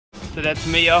So that's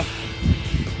me off.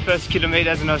 First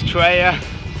kilometers in Australia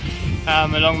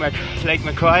along Lake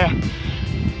Macquarie.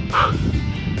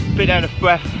 Bit out of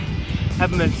breath.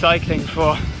 Haven't been cycling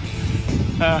for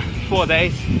 5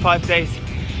 days,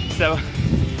 so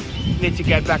need to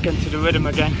get back into the rhythm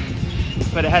again.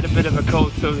 But I had a bit of a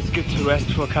cold, so it's good to rest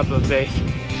for a couple of days.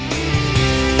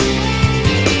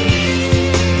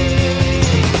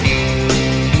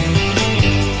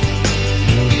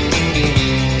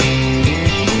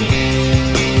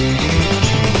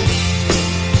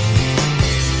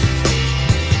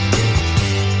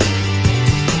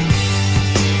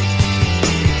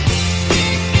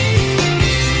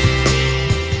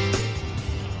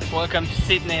 Welcome to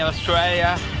Sydney,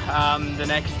 Australia, the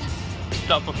next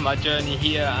stop of my journey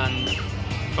here, and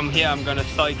from here I'm going to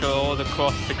cycle all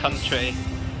across the country,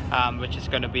 which is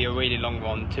going to be a really long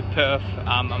one, to Perth.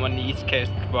 I'm on the east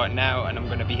coast right now and I'm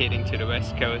going to be heading to the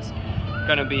west coast.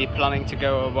 Going to be planning to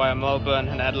go via Melbourne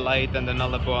and Adelaide and then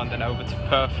Nowra and then over to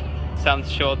Perth.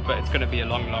 Sounds short, but it's going to be a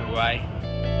long way.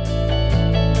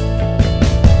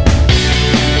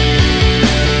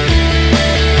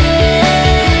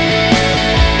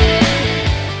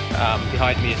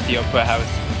 Behind me is the Opera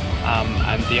House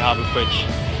and the Harbour Bridge,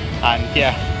 and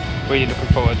yeah, really looking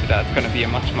forward to that. It's going to be a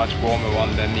much warmer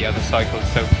one than the other cycles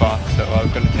so far, so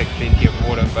I'm going to take plenty of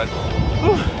water. But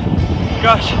whew,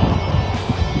 gosh,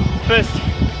 first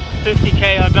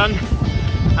 50k are done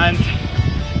and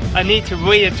I need to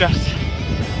readjust,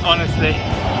 honestly,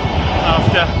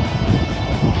 after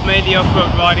mainly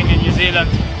off-road riding in New Zealand.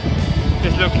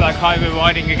 This looks like highway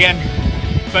riding again,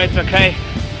 but it's okay.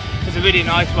 It's a really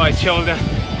nice wide shoulder.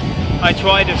 I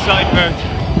tried a side road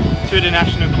to the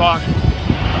national park,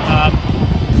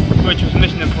 which was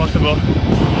mission impossible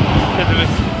because it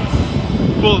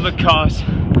was full with cars,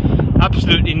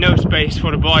 absolutely no space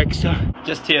for the bike. So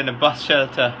just here in the bus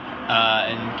shelter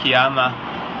in Kiama,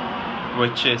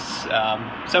 which is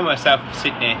somewhere south of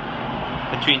Sydney,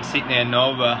 between Sydney and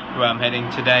Nowra, where I'm heading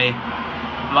today.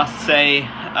 Must say,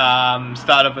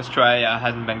 start of Australia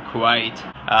hasn't been great.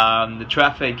 The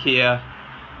traffic here,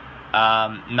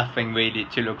 nothing really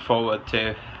to look forward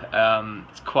to.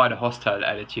 It's quite a hostile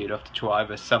attitude of the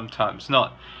drivers sometimes.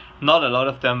 Not a lot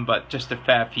of them, but just a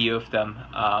fair few of them,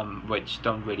 which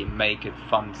don't really make it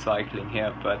fun cycling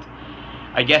here. But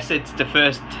I guess it's the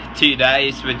first 2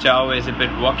 days, which are always a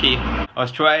bit rocky.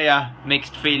 Australia,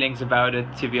 mixed feelings about it,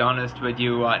 to be honest with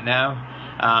you right now.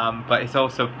 But it's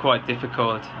also quite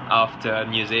difficult after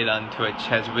New Zealand, which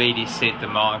has really set the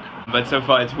mark. But so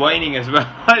far it's raining as well.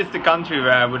 It's the country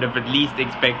where I would have at least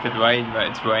expected rain, but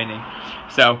it's raining.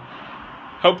 So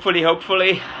hopefully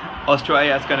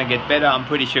Australia is going to get better. I'm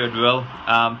pretty sure it will.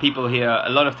 People here, a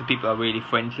lot of the people are really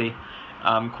friendly.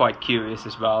 I'm quite curious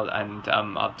as well, and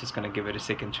I'm just going to give it a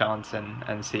second chance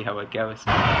and see how it goes.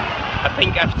 I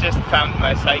think I've just found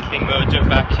my cycling mojo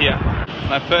back here.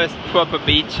 My first proper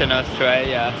beach in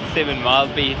Australia, 7 Mile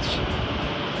Beach,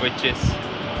 which is,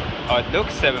 oh, it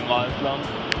looks 7 miles long.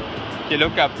 If you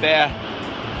look up there,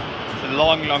 it's a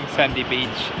long sandy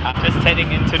beach. I'm just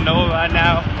heading into Nowra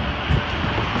now.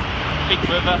 Big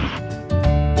river.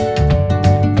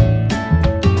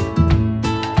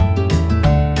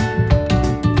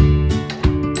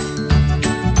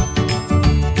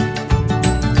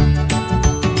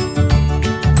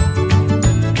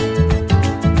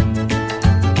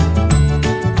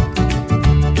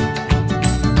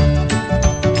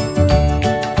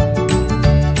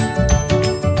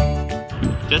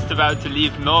 About to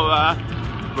leave Nowra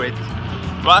with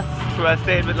Russ, who I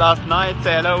stayed with last night.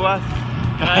 Say hello, Russ.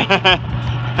 Hi.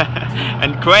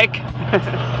 And Craig.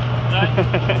 Hi.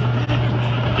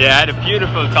 Yeah, I had a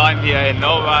beautiful time here in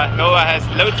Nowra. Nowra has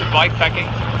loads of bike packing,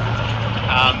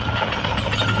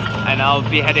 and I'll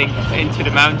be heading into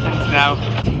the mountains now,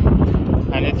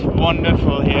 and it's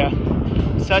wonderful here.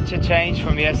 Such a change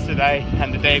from yesterday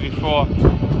and the day before.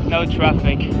 No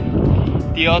traffic,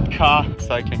 the odd car.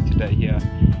 Cycling today here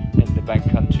in the back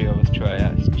country of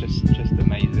Australia is just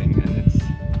amazing, and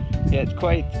it's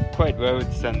quite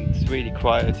roads and it's really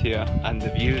quiet here, and the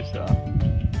views are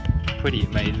pretty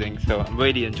amazing, so I'm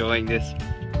really enjoying this.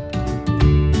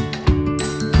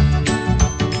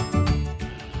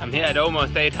 I'm here at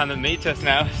almost 800 meters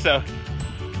now, so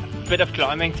a bit of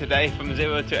climbing today from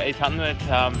 0 to 800.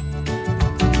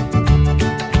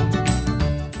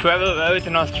 Gravel road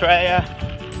in Australia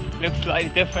looks slightly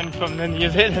different from the New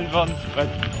Zealand ones, but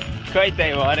great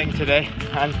day riding today,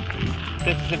 and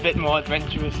this is a bit more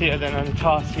adventurous here than on the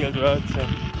tar sealed road. So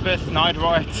first night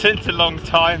ride since a long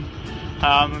time.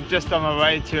 I'm just on my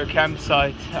way to a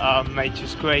campsite,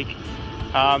 Nature's Creek,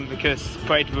 because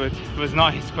Braidwood was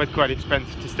nice but quite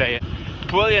expensive to stay in.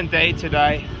 Brilliant day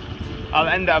today. I'll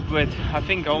end up with, I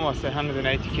think, almost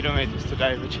 180 kilometers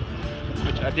today, which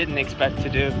I didn't expect to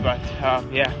do, but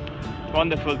yeah,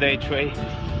 wonderful day 3,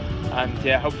 and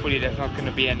yeah, hopefully there's not going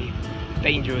to be any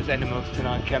dangerous animals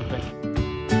tonight camping.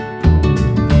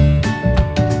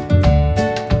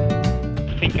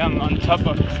 I think I'm on top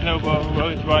of the snowball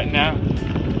road right now.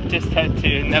 Just had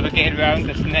to navigate around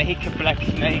the snake, a black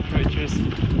snake, which was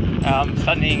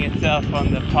sunning itself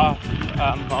on the path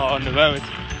or on the road.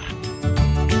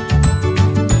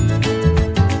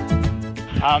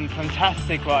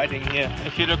 Fantastic riding here.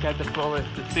 If you look at the forest,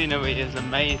 the scenery is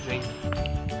amazing.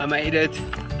 I made it,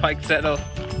 Pike Saddle,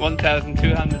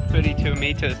 1,232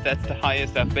 meters. That's the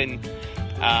highest I've been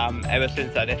ever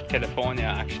since I left California,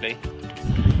 actually.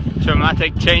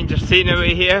 Dramatic change of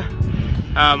scenery here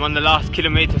on the last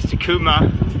kilometers to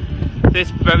Kuma.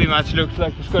 This very much looks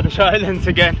like the Scottish Highlands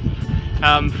again,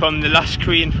 from the lush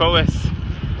green forests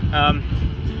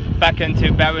back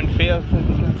into barren fields, as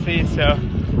you can see. So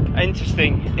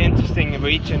interesting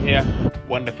region here.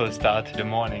 Wonderful start to the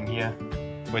morning here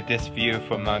with this view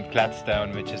from Mount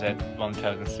Gladstone, which is at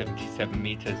 1,077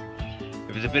 meters.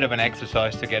 It was a bit of an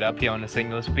exercise to get up here on a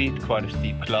single speed, quite a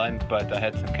steep climb, but I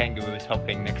had some kangaroos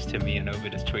hopping next to me and over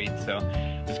the street, so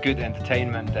it was good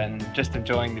entertainment and just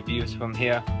enjoying the views from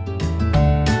here.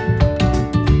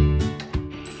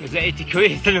 It was 8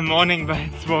 degrees in the morning, but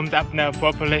it's warmed up now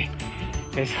properly.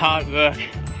 It's hard work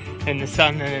in the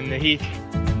sun and in the heat.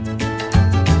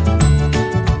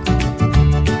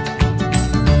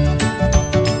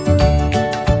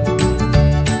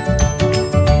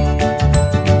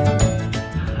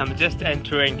 Just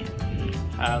entering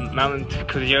Mount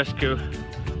Kosciusko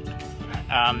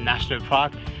National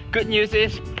Park. Good news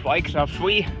is bikes are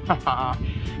free.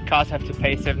 Cars have to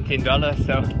pay $17,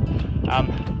 so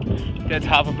that's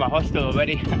half of my hostel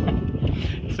already.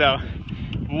 So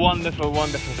wonderful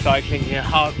cycling here,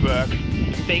 hard work,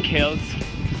 big hills,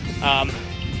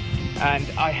 and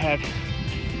I had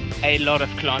a lot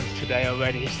of climbs today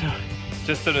already. So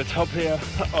just to the top here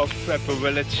of Prepper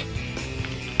Village.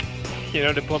 You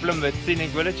know, the problem with scenic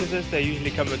villages is they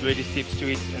usually come with really steep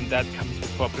streets, and that comes with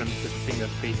problems with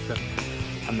Singlespeed, so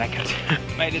I'm knackered.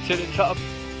 Made it to the top,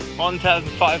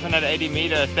 1,580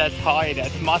 meters, that's high,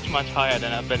 that's much higher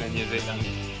than I've been in New Zealand.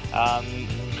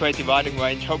 Crazy riding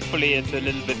range, hopefully it's a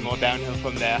little bit more downhill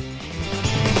from there.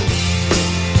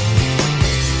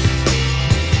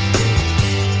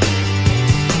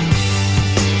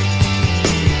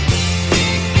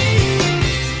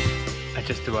 I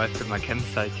just arrived at my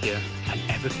campsite here and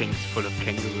everything's full of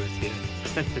kangaroos here.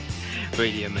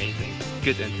 Really amazing.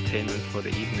 Good entertainment for the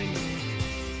evening.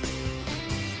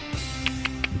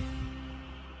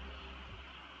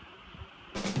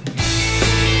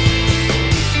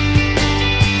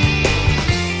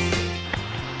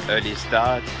 Early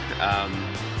start,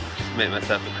 just made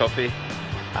myself a coffee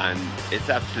and it's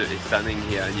absolutely stunning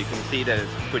here, and you can see that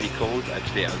it's pretty cold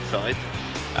actually outside.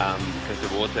 Because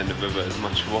the water in the river is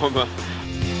much warmer.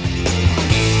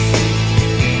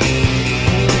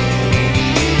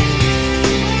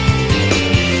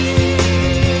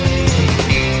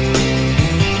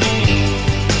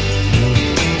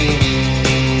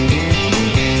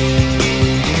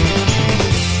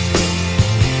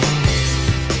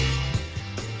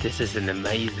 This is an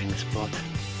amazing spot.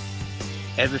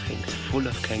 Everything's full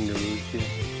of kangaroos here.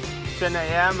 10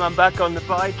 AM, I'm back on the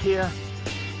bike here.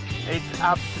 It's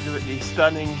absolutely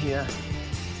stunning here.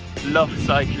 Love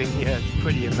cycling here, it's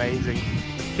pretty amazing.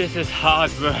 This is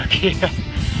hard work here.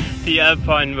 The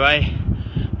Alpine Way.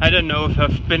 I don't know if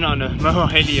I've been on a more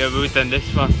hillier route than this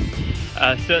one.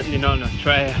 Certainly not in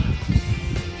Australia.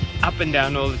 Up and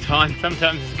down all the time.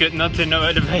 Sometimes it's good not to know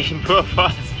elevation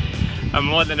profiles. I'm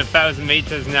more than 1,000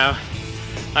 meters now.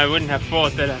 I wouldn't have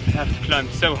thought that I'd have to climb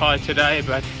so high today,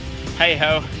 but hey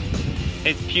ho,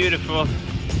 it's beautiful.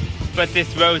 But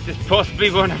this road is possibly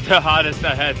one of the hardest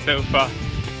I had so far.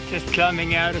 Just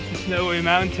climbing out of the snowy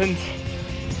mountains,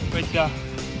 which are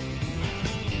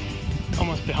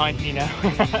almost behind me now.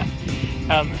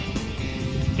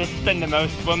 This has been the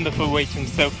most wonderful weekend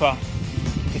so far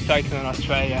to cycle in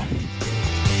Australia.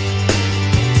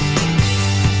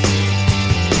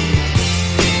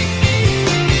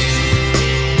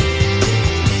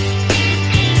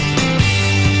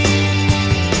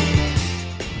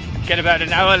 Get about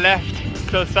an hour left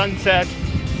till sunset.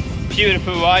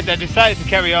 Beautiful ride. I decided to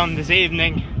carry on this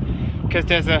evening because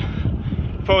there's a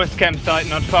forest campsite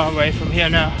not far away from here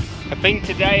now. I think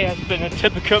today has been a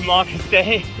typical Markus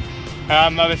day. I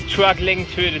was struggling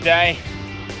through the day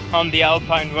on the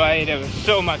Alpine Way. There was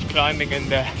so much climbing in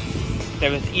there.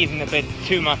 There was even a bit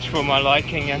too much for my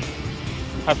liking, and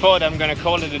I thought I'm gonna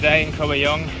call it a day in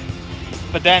Kobayong.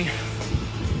 But then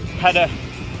had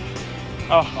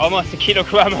almost a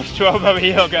kilogram of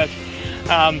strawberry yogurt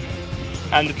and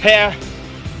the pear,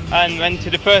 and went to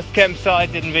the first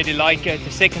campsite, didn't really like it.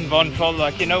 The second one felt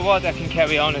like, you know what, I can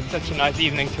carry on, it's such a nice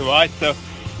evening to ride. So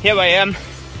here I am,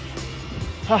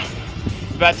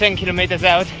 about 10 kilometers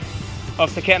out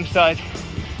of the campsite.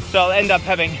 So I'll end up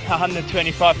having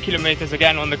 125 kilometers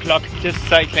again on the clock, just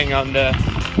cycling on the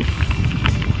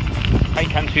high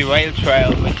country rail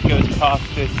trail, which goes past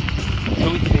this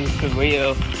totally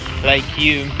surreal Lake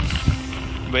Hume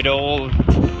with all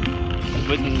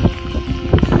wooden,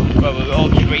 well, with all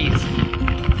trees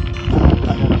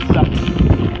kind of stuck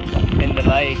in the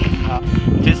lake.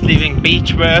 Just leaving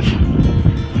Beechworth.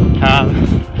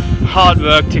 Hard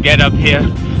work to get up here.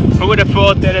 I would have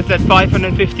thought that it's at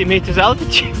 550 meters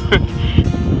altitude.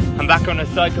 I'm back on a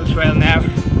cycle trail now,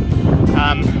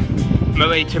 my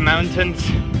way to mountains,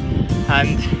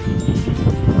 and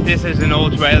this is an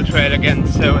old rail trail again,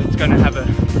 so it's going to have a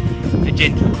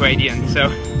gentle gradient. So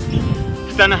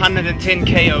I've done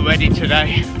 110k already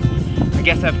today. I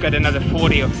guess I've got another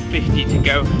 40 or 50 to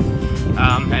go,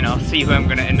 and I'll see where I'm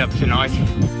going to end up tonight.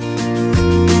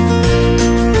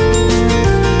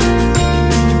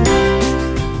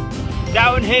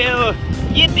 Downhill,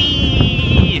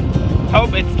 yippee!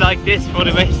 Hope it's like this for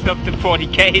the rest of the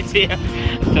 40k's here.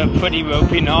 It's a pretty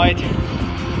ropey night.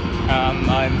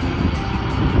 I'm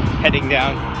heading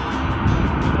down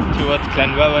towards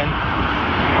Glenrowan.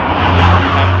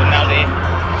 Finale.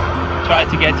 Tried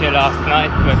to get here last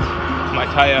night, but my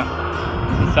tyre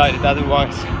decided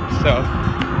otherwise, so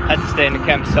had to stay in the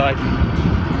campsite.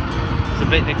 It's a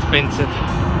bit expensive.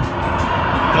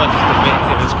 Not just a bit,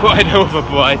 it was quite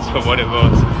overpriced for what it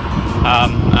was,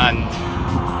 and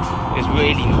it was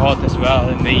really hot as well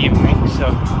in the evening,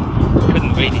 so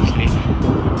couldn't really sleep.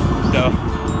 So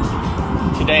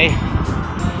today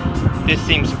this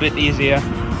seems a bit easier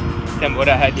than what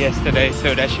I had yesterday,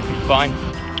 so that should be fine.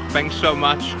 Thanks so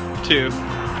much to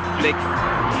Flick.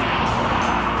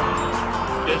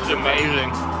 This is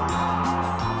amazing.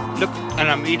 Look, and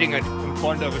I'm eating it in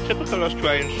front of a typical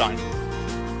Australian sign.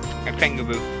 A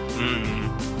kangaroo.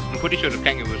 I'm pretty sure the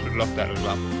kangaroos would love that as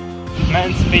well.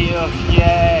 Mansfield,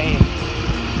 yay!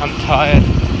 I'm tired.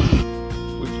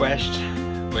 Refreshed,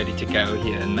 ready to go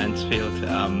here in Mansfield.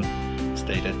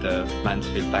 Stayed at the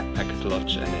Mansfield Backpackers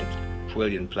Lodge, and it's a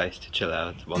brilliant place to chill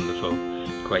out. Wonderful,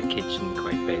 great kitchen,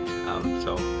 great bed.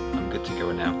 So I'm good to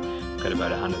go now. Got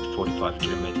about 145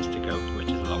 kilometers to go,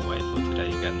 which is a long way for today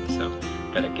again. So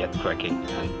gotta get cracking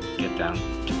and get down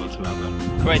towards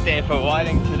Melbourne. Great day for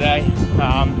riding today.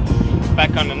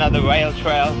 Back on another rail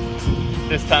trail.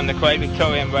 This time the Great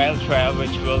Victorian Rail Trail,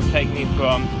 which will take me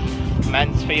from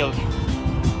Mansfield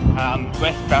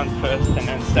westbound first and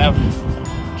then south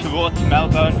towards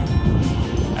Melbourne.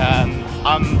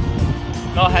 I'm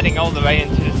not heading all the way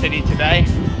into the city today.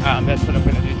 That's what I'm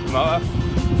going to do tomorrow.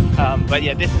 But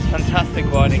yeah, this is fantastic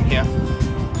riding here.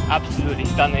 Absolutely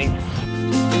stunning.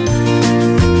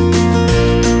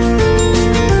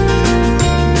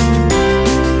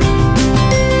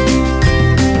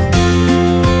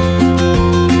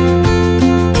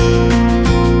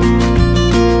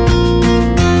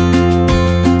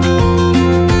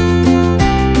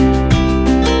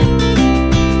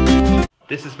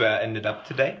 This is where I ended up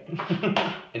today,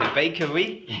 in a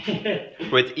bakery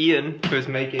with Ian, who's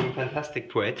making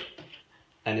fantastic bread,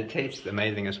 and it tastes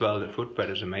amazing as well. The fruit bread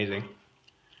is amazing.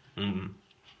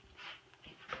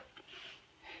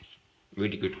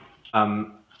 Really good.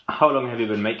 How long have you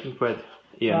been making bread,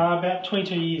 Ian? About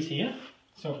 22 years here,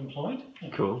 self-employed. Yeah.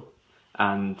 Cool.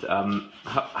 And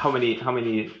how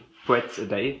many breads a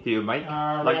day do you make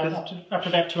like this? Up to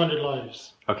about 200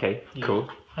 loaves. Okay, yeah. Cool.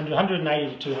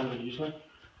 180 to 200 usually.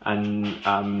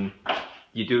 And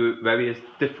you do various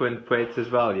different breads as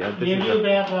well, yeah? We do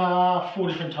about 4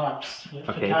 different types. Yeah,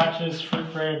 okay. Focaccias,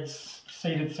 fruit breads,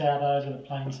 seeded sourdoughs, and a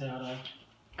plain sourdough.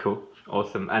 Cool,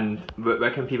 awesome. And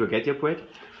where can people get your bread?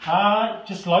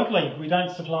 Just locally. We don't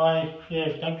supply, we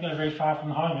don't go very far from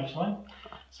home actually.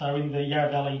 So in the Yarra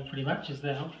Valley pretty much is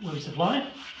where we supply.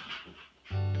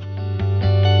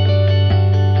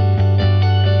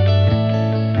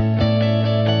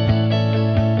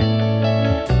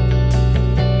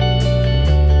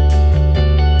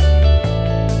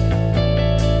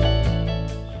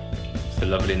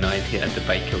 Lovely night here at the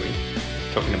bakery,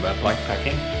 talking about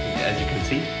bikepacking, as you can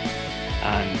see,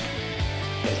 and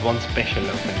there's one special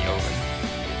loaf in the oven,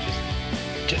 which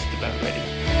is just about ready.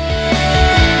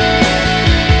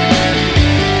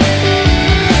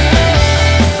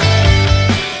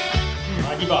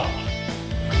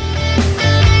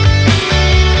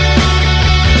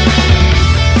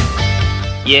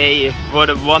 Yay! what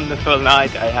a wonderful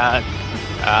night I had.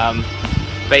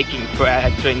 Baking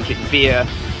bread, drinking beer,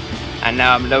 and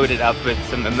now I'm loaded up with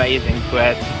some amazing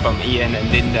bread from Ian and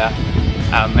Linda,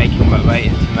 making my way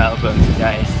into Melbourne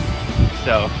today.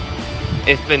 So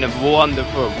it's been a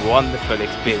wonderful, wonderful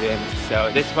experience.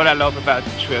 So this is what I love about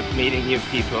the trip, meeting new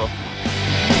people.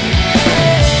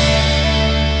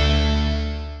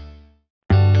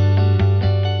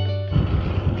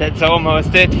 That's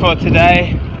almost it for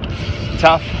today.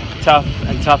 Tough, tough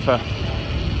and tougher.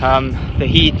 The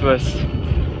heat was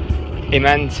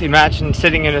immense. Imagine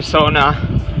sitting in a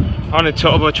sauna on a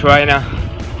turbo trainer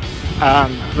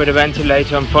with a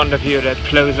ventilator in front of you that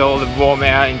blows all the warm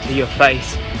air into your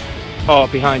face or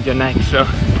behind your neck. So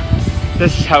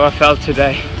this is how I felt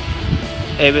today.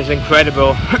 It was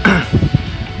incredible.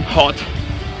 Hot,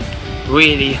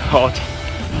 really hot.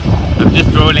 I'm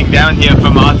just rolling down here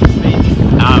from Markus,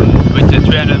 which at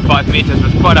 305 meters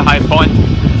was quite a high point,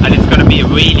 and it's going to be a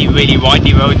really, really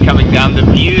windy road coming down. The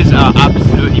views are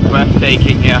absolutely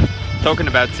breathtaking here. Talking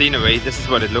about scenery, this is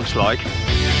what it looks like.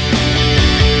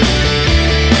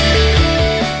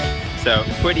 So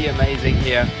pretty amazing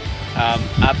here,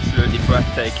 absolutely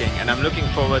breathtaking, and I'm looking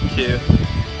forward to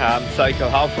cycle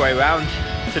halfway around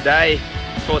today,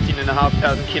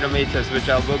 14,500 kilometers, which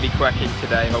I will be cracking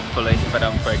today, hopefully, if I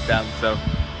don't break down. So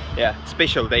yeah,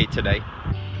 special day today.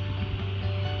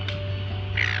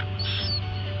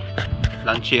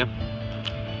 Lunch here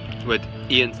with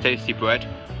Ian's tasty bread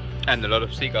and a lot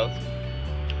of seagulls.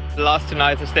 The last 2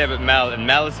 nights I stayed with Mel, and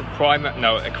Mel is a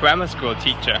grammar school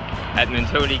teacher at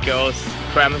Mentoli Girls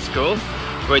Grammar School,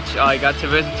 which I got to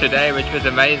visit today, which was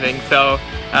amazing. So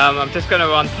I'm just gonna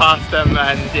run past them,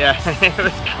 and yeah, it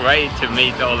was great to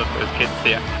meet all of those kids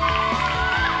here.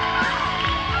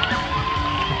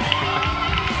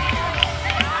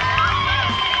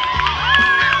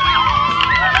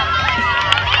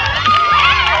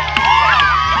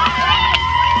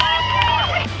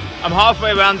 I'm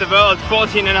halfway around the world,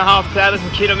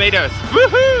 14,500 kilometers.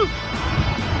 Woohoo!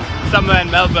 Somewhere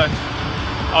in Melbourne,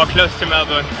 or close to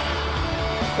Melbourne.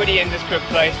 Pretty indescript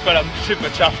place, but I'm super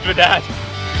chuffed with that.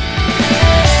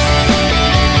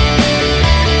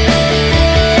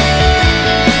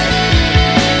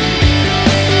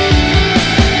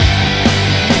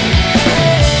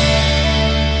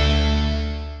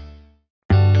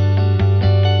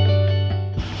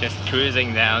 Just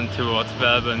cruising down towards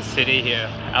Melbourne City here.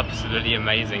 Absolutely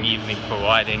amazing evening for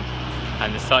riding,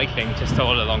 and the cycling just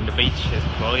all along the beach is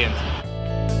brilliant.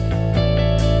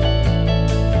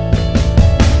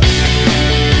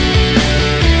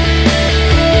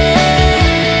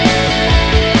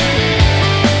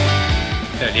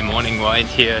 Early morning ride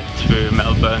here through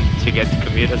Melbourne to get the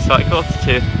commuter cycles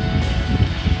to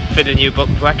fit a new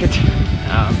bottom bracket.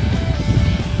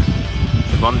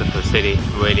 Wonderful city,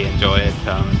 really enjoy it.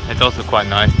 It's also quite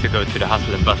nice to go to the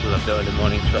hustle and bustle of the early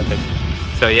morning traffic.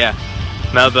 So yeah,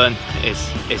 Melbourne is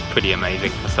pretty amazing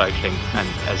for cycling and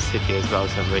as a city as well,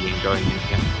 so I'm really enjoying it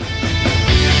here.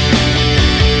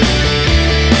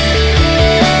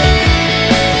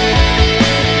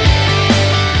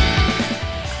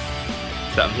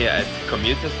 So I'm here at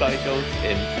Commuter Cycles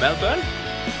in Melbourne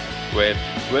with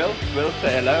Will. Will,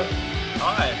 say hello.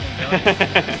 Hi.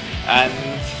 And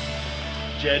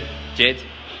Jed.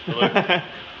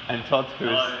 And Todd,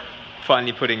 who's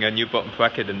finally putting a new bottom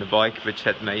bracket in the bike, which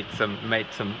had made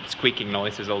some squeaking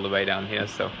noises all the way down here,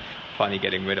 so finally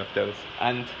getting rid of those.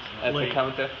 And at the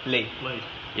counter, Lee.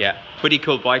 Yeah, pretty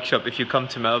cool bike shop. If you come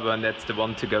to Melbourne, that's the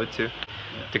one to go to. Yeah.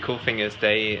 The cool thing is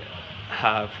they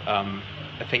have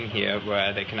a thing here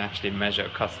where they can actually measure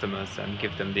customers and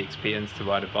give them the experience to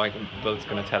ride a bike, and Will's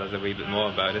going to tell us a wee bit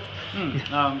more about it.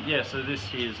 Yeah, so this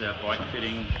here is our bike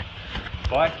fitting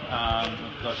bike.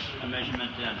 We've got a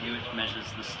measurement down here which measures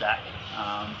the stack,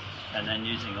 and then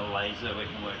using a laser we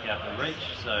can work out the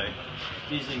reach. So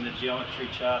using the geometry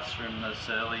charts from the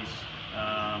Surleys,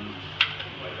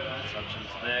 such as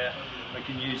there, we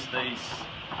can use these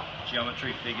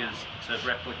geometry figures to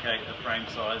replicate the frame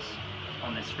size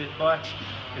on this fit bike.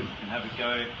 We can have a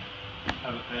go,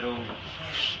 have a pedal.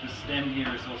 The stem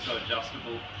here is also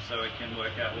adjustable, so we can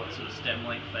work out what sort of stem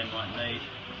length they might need.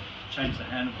 Change the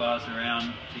handlebars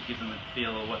around to give them a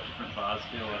feel of what different bars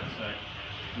feel like. So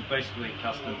we basically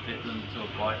custom fit them to a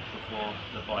bike before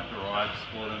the bike arrives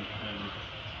for them, and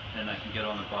then they can get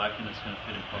on the bike and it's going to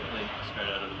fit them properly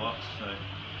straight out of the box. So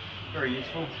very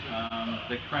useful.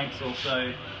 The cranks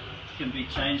also can be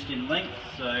changed in length,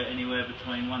 so anywhere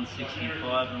between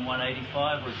 165 and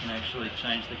 185 we can actually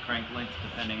change the crank length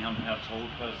depending on how tall the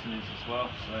person is as well.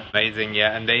 So. Amazing,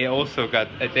 yeah, and they also got,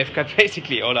 they've got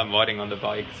basically all our modding on the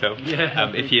bike, so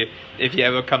yeah. If you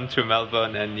ever come to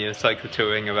Melbourne and you're cycle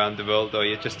touring around the world, or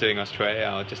you're just doing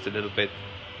Australia or just a little bit,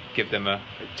 give them a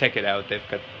check it out. They've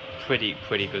got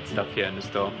pretty good stuff here in the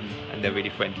store, and they're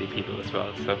really friendly people as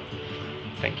well, so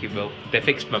thank you, Bill. They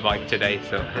fixed my bike today,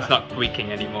 so it's not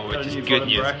squeaking anymore, which is good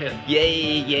news.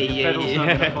 Yay. Pedal's not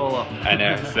gonna fall off. I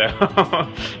know, so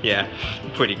yeah,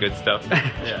 pretty good stuff.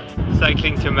 Yeah.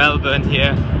 Cycling to Melbourne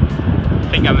here. I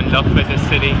think I'm in love with this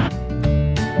city.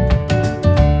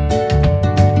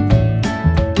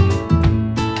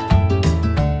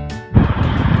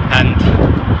 And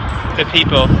the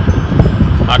people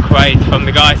are great, from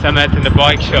the guys I met in the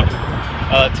bike shop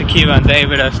to Kira and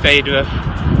David I stayed with,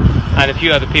 and a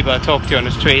few other people I talked to on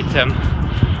the street.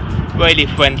 Really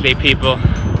friendly people,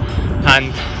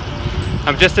 and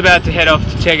I'm just about to head off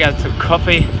to check out some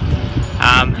coffee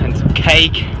and some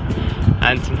cake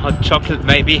and some hot chocolate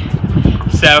maybe.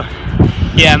 So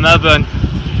yeah, Melbourne,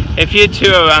 if you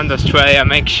tour around Australia,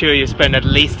 make sure you spend at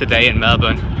least a day in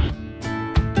Melbourne.